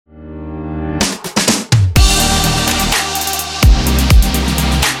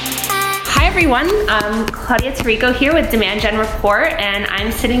everyone. Claudia Tarico here with Demand Gen Report, and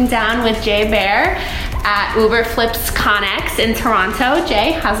I'm sitting down with Jay Baer at Uber Flip's ConX in Toronto.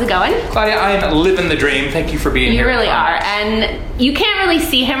 Jay, how's it going? Claudia, I'm living the dream. Thank you for being here. You really are, and you can't really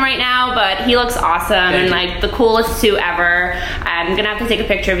see him right now, but he looks awesome and like the coolest suit ever. I'm gonna have to take a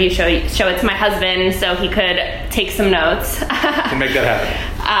picture of you, show it to my husband so he could take some notes. Can make that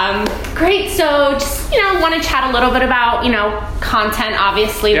happen. Great. So just want to chat a little bit about content.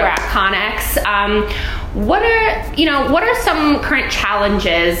 Obviously, we're at ConX. What are some current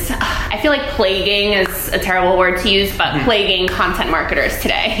challenges? I feel like plaguing is a terrible word to use, but plaguing content marketers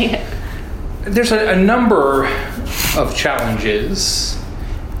today. There's a number of challenges,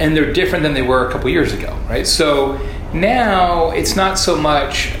 and they're different than they were a couple years ago, right? So now it's not so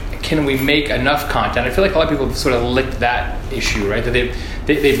much can we make enough content. I feel like a lot of people have sort of licked that issue, right? That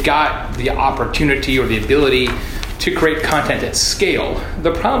they've got the opportunity or the ability to create content at scale.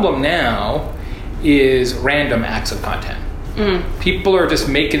 The problem now is random acts of content. People are just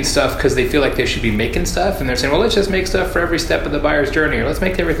making stuff because they feel like they should be making stuff, and they're saying, well, let's just make stuff for every step of the buyer's journey, or let's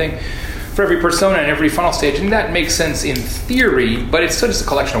make everything for every persona and every funnel stage. And that makes sense in theory, but it's still just a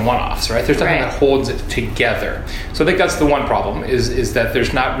collection of one-offs, right? There's nothing that holds it together. So I think that's the one problem, is that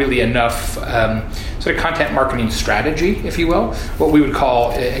there's not really enough sort of content marketing strategy, if you will. What we would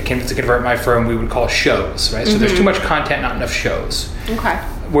call, to convert my firm, we would call shows, right? So there's too much content, not enough shows. Okay.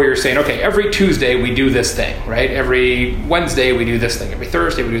 Where you're saying, okay, every Tuesday we do this thing, right? Every Wednesday we do this thing. Every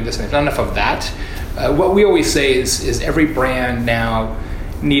Thursday we do this thing. There's not enough of that. What we always say is every brand now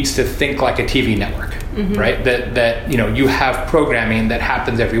needs to think like a TV network, right? That you have programming that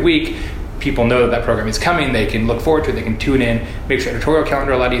happens every week. People know that programming is coming. They can look forward to it. They can tune in, make sure editorial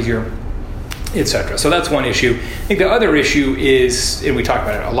calendar a lot easier, etc. So that's one issue. I think the other issue is, and we talk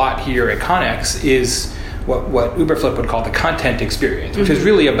about it a lot here at ConX, is what Uber Flip would call the content experience, which is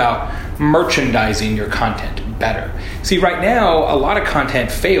really about merchandising your content better. See, right now, a lot of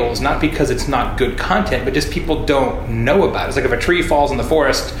content fails, not because it's not good content, but just people don't know about it. It's like if a tree falls in the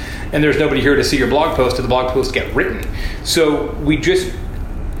forest and there's nobody here to see your blog post, did the blog post get written? So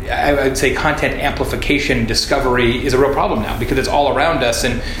I would say content amplification discovery is a real problem now because it's all around us,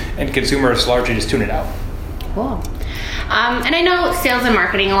 and consumers largely just tune it out. Cool. And I know sales and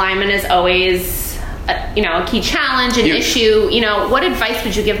marketing alignment is always a key challenge, an issue. What advice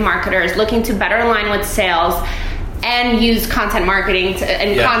would you give marketers looking to better align with sales and use content marketing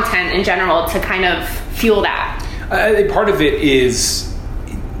and content in general to kind of fuel that? Part of it is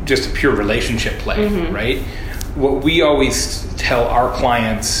just a pure relationship play, right? What we always tell our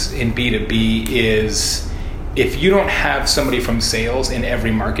clients in B2B is if you don't have somebody from sales in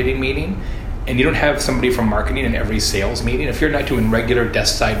every marketing meeting, and you don't have somebody from marketing in every sales meeting, if you're not doing regular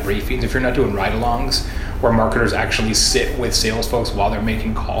desk side briefings, if you're not doing ride-alongs where marketers actually sit with sales folks while they're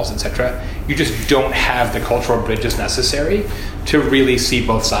making calls, etc., you just don't have the cultural bridges necessary to really see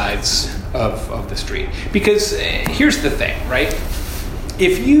both sides of the street. Because here's the thing, right?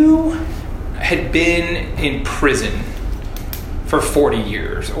 If you had been in prison for 40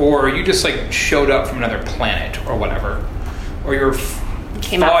 years, or you just showed up from another planet or whatever, or you're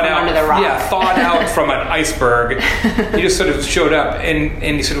came out from under the rock. Yeah, thawed out from an iceberg. You just sort of showed up,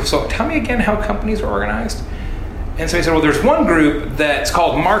 and you sort of, so tell me again how companies are organized. And so he said, well, there's one group that's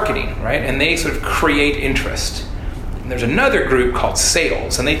called marketing, right? And they sort of create interest. And there's another group called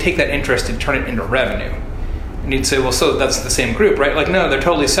sales, and they take that interest and turn it into revenue. And you'd say, well, so that's the same group, right? Like, no, they're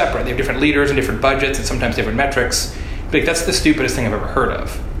totally separate. They have different leaders and different budgets and sometimes different metrics. Like, that's the stupidest thing I've ever heard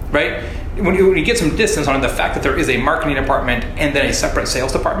of, right? When you get some distance on it, the fact that there is a marketing department and then a separate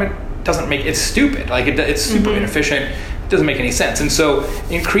sales department doesn't make it's stupid. Like it's super inefficient. It doesn't make any sense. And so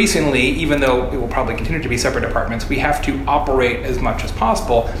increasingly, even though it will probably continue to be separate departments, we have to operate as much as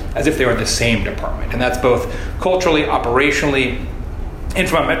possible as if they are the same department. And that's both culturally, operationally, and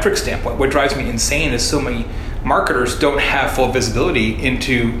from a metric standpoint. What drives me insane is so many marketers don't have full visibility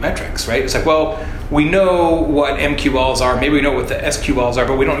into metrics, right? It's like, well, we know what MQLs are, maybe we know what the SQLs are,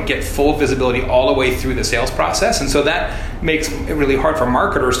 but we don't get full visibility all the way through the sales process. And so that makes it really hard for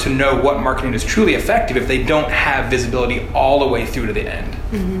marketers to know what marketing is truly effective if they don't have visibility all the way through to the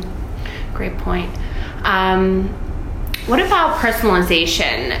end. Great point. What about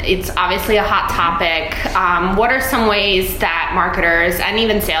personalization? It's obviously a hot topic. What are some ways that marketers and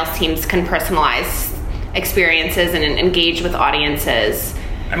even sales teams can personalize experiences and engage with audiences?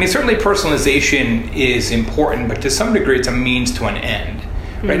 I mean, certainly personalization is important, but to some degree it's a means to an end.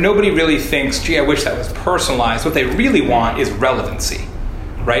 Right? Nobody really thinks, gee, I wish that was personalized. What they really want is relevancy,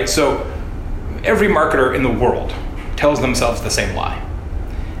 right? So every marketer in the world tells themselves the same lie.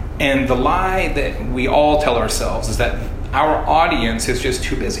 And the lie that we all tell ourselves is that our audience is just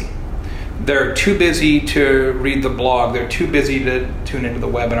too busy. they're too busy to read the blog, they're too busy to tune into the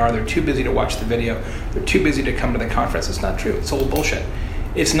webinar, they're too busy to watch the video, they're too busy to come to the conference. It's not true. It's all bullshit.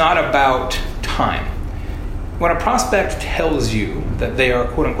 It's not about time. When a prospect tells you that they are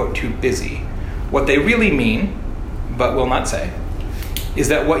quote-unquote too busy, what they really mean, but will not say, is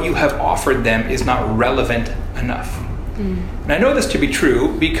that what you have offered them is not relevant enough. And I know this to be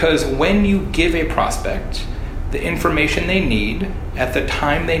true because when you give a prospect the information they need at the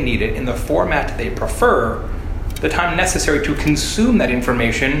time they need it in the format they prefer, the time necessary to consume that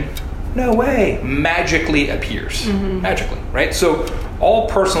information, no way, magically appears. Magically, right? So all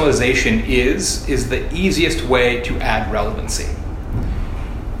personalization is the easiest way to add relevancy.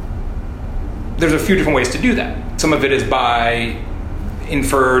 There's a few different ways to do that. Some of it is by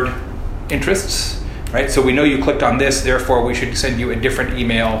inferred interests, right? So we know you clicked on this, therefore we should send you a different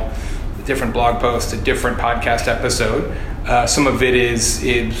email, a different blog post, a different podcast episode. Some of it is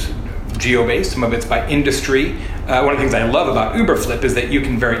geo-based, some of it's by industry. One of the things I love about Uberflip is that you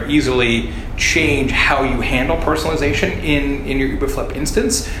can very easily change how you handle personalization in your Uberflip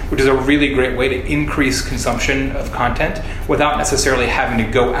instance, which is a really great way to increase consumption of content without necessarily having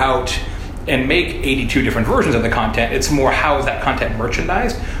to go out and make 82 different versions of the content. It's more how is that content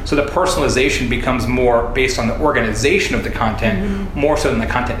merchandised, so the personalization becomes more based on the organization of the content, more so than the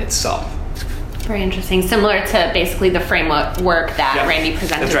content itself. Very interesting. Similar to basically the framework that Randy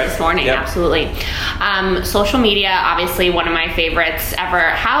presented this morning. Absolutely. Social media, obviously one of my favorites ever.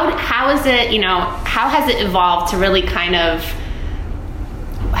 How is it, how has it evolved to really kind of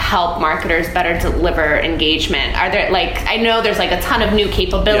help marketers better deliver engagement? Are there, I know there's a ton of new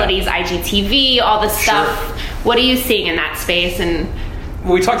capabilities, IGTV, all this stuff. What are you seeing in that space? And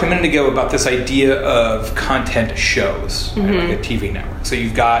well, we talked a minute ago about this idea of content shows, right, like a TV network. So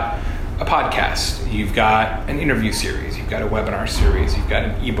you've got a podcast, you've got an interview series, you've got a webinar series, you've got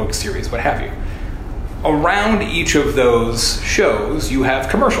an ebook series, what have you. Around each of those shows, you have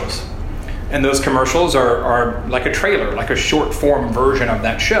commercials. And those commercials are like a trailer, like a short form version of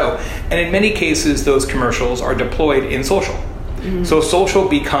that show. And in many cases, those commercials are deployed in social. So social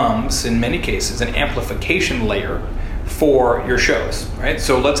becomes, in many cases, an amplification layer for your shows, right?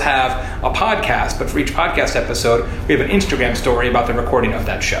 So let's have a podcast, but for each podcast episode, we have an Instagram story about the recording of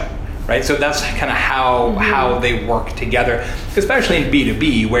that show. Right, so that's kind of how they work together, especially in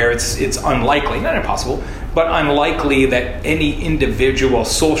B2B, where it's unlikely, not impossible, but unlikely that any individual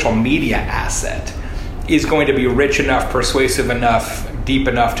social media asset is going to be rich enough, persuasive enough, deep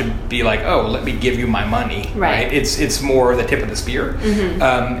enough to be like, oh, let me give you my money. Right? It's more the tip of the spear,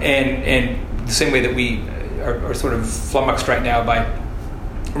 and the same way that we are sort of flummoxed right now by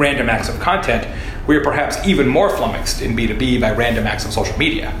random acts of content, we are perhaps even more flummoxed in B2B by random acts of social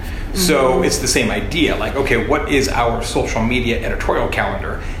media. So it's the same idea, okay, what is our social media editorial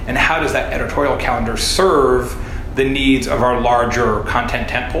calendar, and how does that editorial calendar serve the needs of our larger content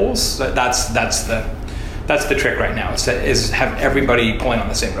tentpoles? That's the trick right now, is have everybody pulling on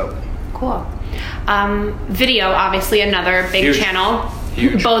the same rope. Cool. Video, obviously another big channel.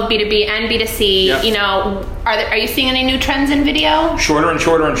 Huge. Both B2B and B2C. Yep. Are you seeing any new trends in video? Shorter and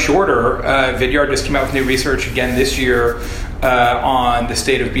shorter and shorter. Vidyard just came out with new research again this year on the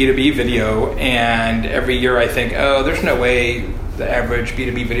state of B2B video, and every year I think, there's no way the average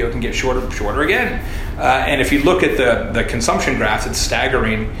B2B video can get shorter again. And if you look at the consumption graphs, it's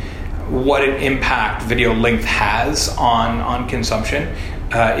staggering what an impact video length has on consumption.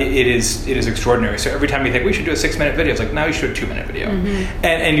 It is extraordinary. So every time you think we should do a 6-minute video, it's like, now you should do a 2-minute video.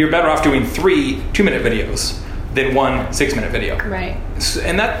 And you're better off doing 3 2-minute videos than 1 6-minute video. Right.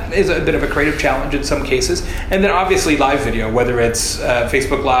 And that is a bit of a creative challenge in some cases. And then obviously live video, whether it's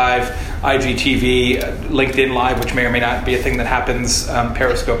Facebook Live, IGTV, LinkedIn Live, which may or may not be a thing that happens,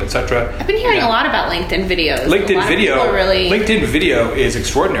 Periscope, etc. I've been hearing a lot about LinkedIn videos. LinkedIn video is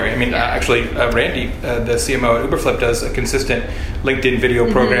extraordinary. I mean, actually, Randy, the CMO at Uberflip, does a consistent LinkedIn video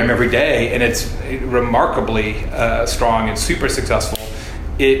program every day, and it's remarkably strong and super successful.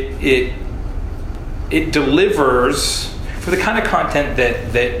 It delivers for the kind of content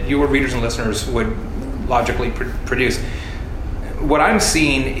that your readers and listeners would logically produce. What I'm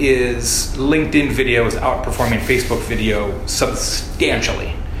seeing is LinkedIn video is outperforming Facebook video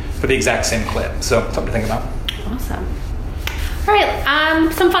substantially for the exact same clip. So something to think about. Awesome. All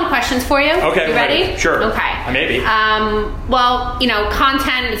right, some fun questions for you. Okay, you ready? Sure. Okay. Maybe. Well,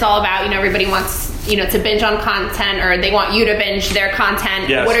 content is all about, everybody wants, to binge on content, or they want you to binge their content.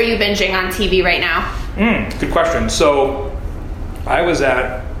 Yes. What are you binging on TV right now? Good question. So I was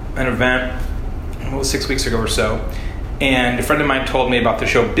at an event 6 weeks ago or so, and a friend of mine told me about the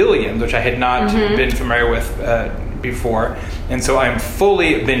show Billions, which I had not been familiar with before. And so I'm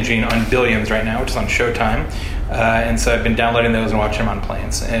fully binging on Billions right now, which is on Showtime. And so I've been downloading those and watching them on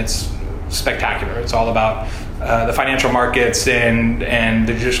planes. And it's spectacular. It's all about the financial markets and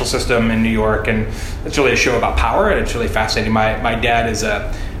the judicial system in New York. And it's really a show about power, and it's really fascinating. My dad is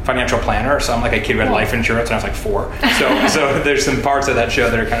a financial planner, so I'm like a kid who had life insurance when I was like 4. So there's some parts of that show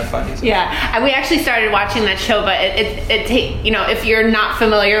that are kind of funny. So. Yeah, we actually started watching that show, but it if you're not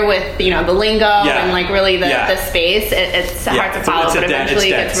familiar with the lingo and like really the space, it's hard to follow, but eventually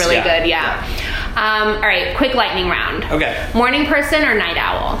it gets really good. Yeah. All right, quick lightning round. Okay. Morning person or night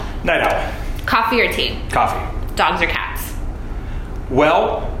owl? Night owl. Coffee or tea? Coffee. Dogs or cats?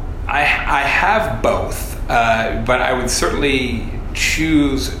 Well, I have both, but I would certainly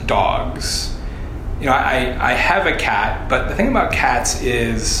choose dogs. I have a cat, but the thing about cats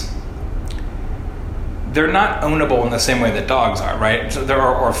is they're not ownable in the same way that dogs are, right? So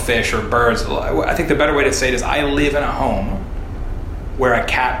or fish or birds. I think the better way to say it is I live in a home where a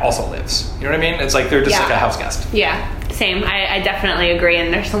cat also lives. You know what I mean? It's like they're just like a house guest. Yeah, same. I definitely agree,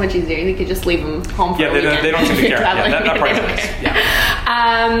 and they're so much easier. You could just leave them home for a weekend. They don't seem to care. Yeah, that part is nice. Yeah.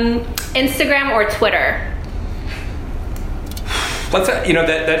 Instagram or Twitter?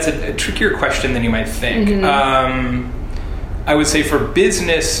 That's a trickier question than you might think. Mm-hmm. I would say for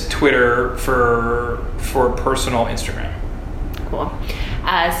business, Twitter. For personal, Instagram. Cool.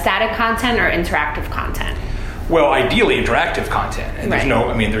 Static content or interactive content? Well, ideally interactive content, and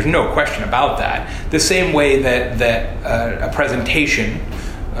there's no question about that. The same way that a presentation,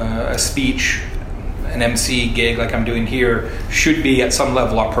 a speech, an MC gig like I'm doing here should be at some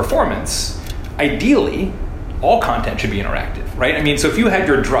level of performance. Ideally, all content should be interactive, right? I mean, so if you had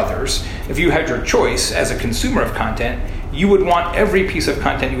your druthers, if you had your choice as a consumer of content, you would want every piece of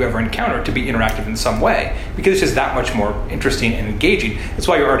content you ever encounter to be interactive in some way, because it's just that much more interesting and engaging. That's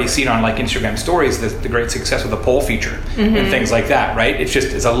why you're already seeing on like Instagram stories the great success with the poll feature and things like that, right? It's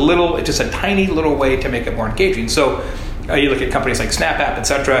just a tiny little way to make it more engaging. So you look at companies like Snap App,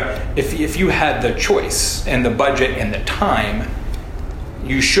 etc. If you had the choice and the budget and the time,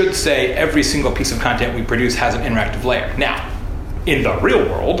 you should say every single piece of content we produce has an interactive layer. Now, in the real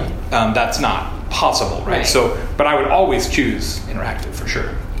world, that's not possible, right? So, but I would always choose interactive for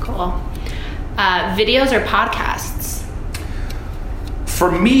sure. Cool. Videos or podcasts?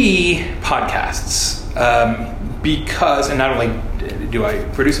 For me, podcasts, because, and not only do I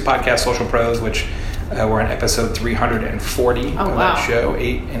produce a podcast, Social Pros, which we're on episode 340 of that show,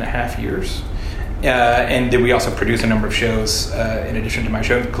 8.5 years. And then we also produce a number of shows in addition to my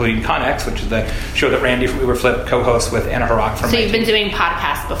show, including Connex, which is the show that Randy from Uberflip co-hosts with Anna Harak from. So you've been doing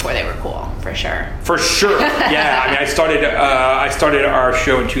podcasts before they were cool, for sure. For sure, yeah. I mean, I started our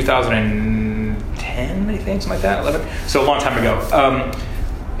show in 2010, I think, something like that, 11. So a long time ago.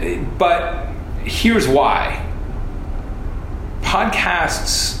 But here's why: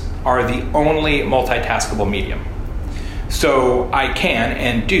 podcasts are the only multitaskable medium. So I can,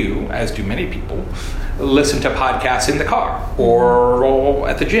 and do, as do many people, listen to podcasts in the car, or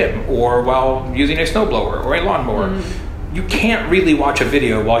at the gym, or while using a snowblower or a lawnmower. You can't really watch a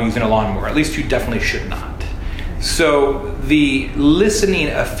video while using a lawnmower. At least you definitely should not. So the listening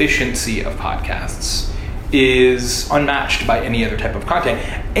efficiency of podcasts is unmatched by any other type of content.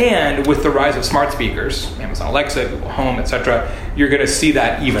 And with the rise of smart speakers, Amazon Alexa, Google Home, etc., you're going to see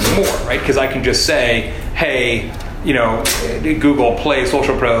that even more, right? Because I can just say, hey, Google play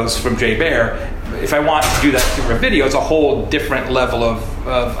Social Pros from Jay Baer. If I want to do that through a video, it's a whole different level of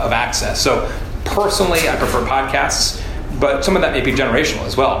access. So personally, I prefer podcasts, but some of that may be generational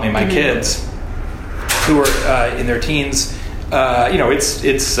as well. I mean, my kids who are in their teens,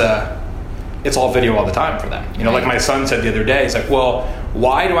 it's all video all the time for them. Like my son said the other day, he's like, well,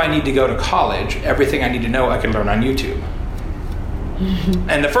 why do I need to go to college? Everything I need to know I can learn on YouTube.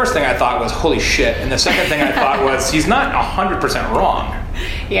 And the first thing I thought was, holy shit. And the second thing I thought was, he's not 100% wrong.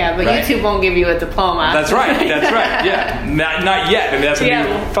 Yeah, but right? YouTube won't give you a diploma. That's right, yeah. Not yet. I mean, that's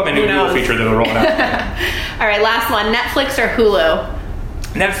probably a new Google feature that they're rolling out. All right, last one, Netflix or Hulu?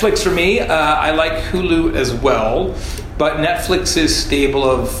 Netflix for me. I like Hulu as well. But Netflix's stable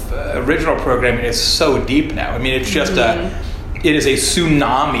of original programming is so deep now. I mean, it's just it is a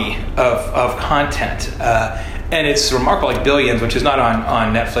tsunami of content. And it's remarkable, like Billions, which is not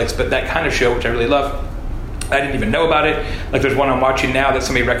on Netflix, but that kind of show, which I really love. I didn't even know about it. Like there's one I'm watching now that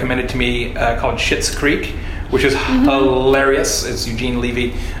somebody recommended to me called Schitt's Creek, which is hilarious. It's Eugene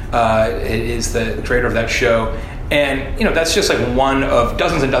Levy is the creator of that show. And, that's just like one of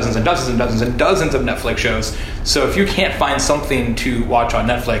dozens and dozens and dozens and dozens and dozens of Netflix shows. So if you can't find something to watch on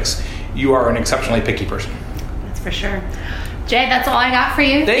Netflix, you are an exceptionally picky person. That's for sure. Jay, that's all I got for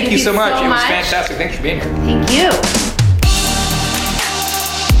you. Thank you so much. It was fantastic. Thanks for being here. Thank you.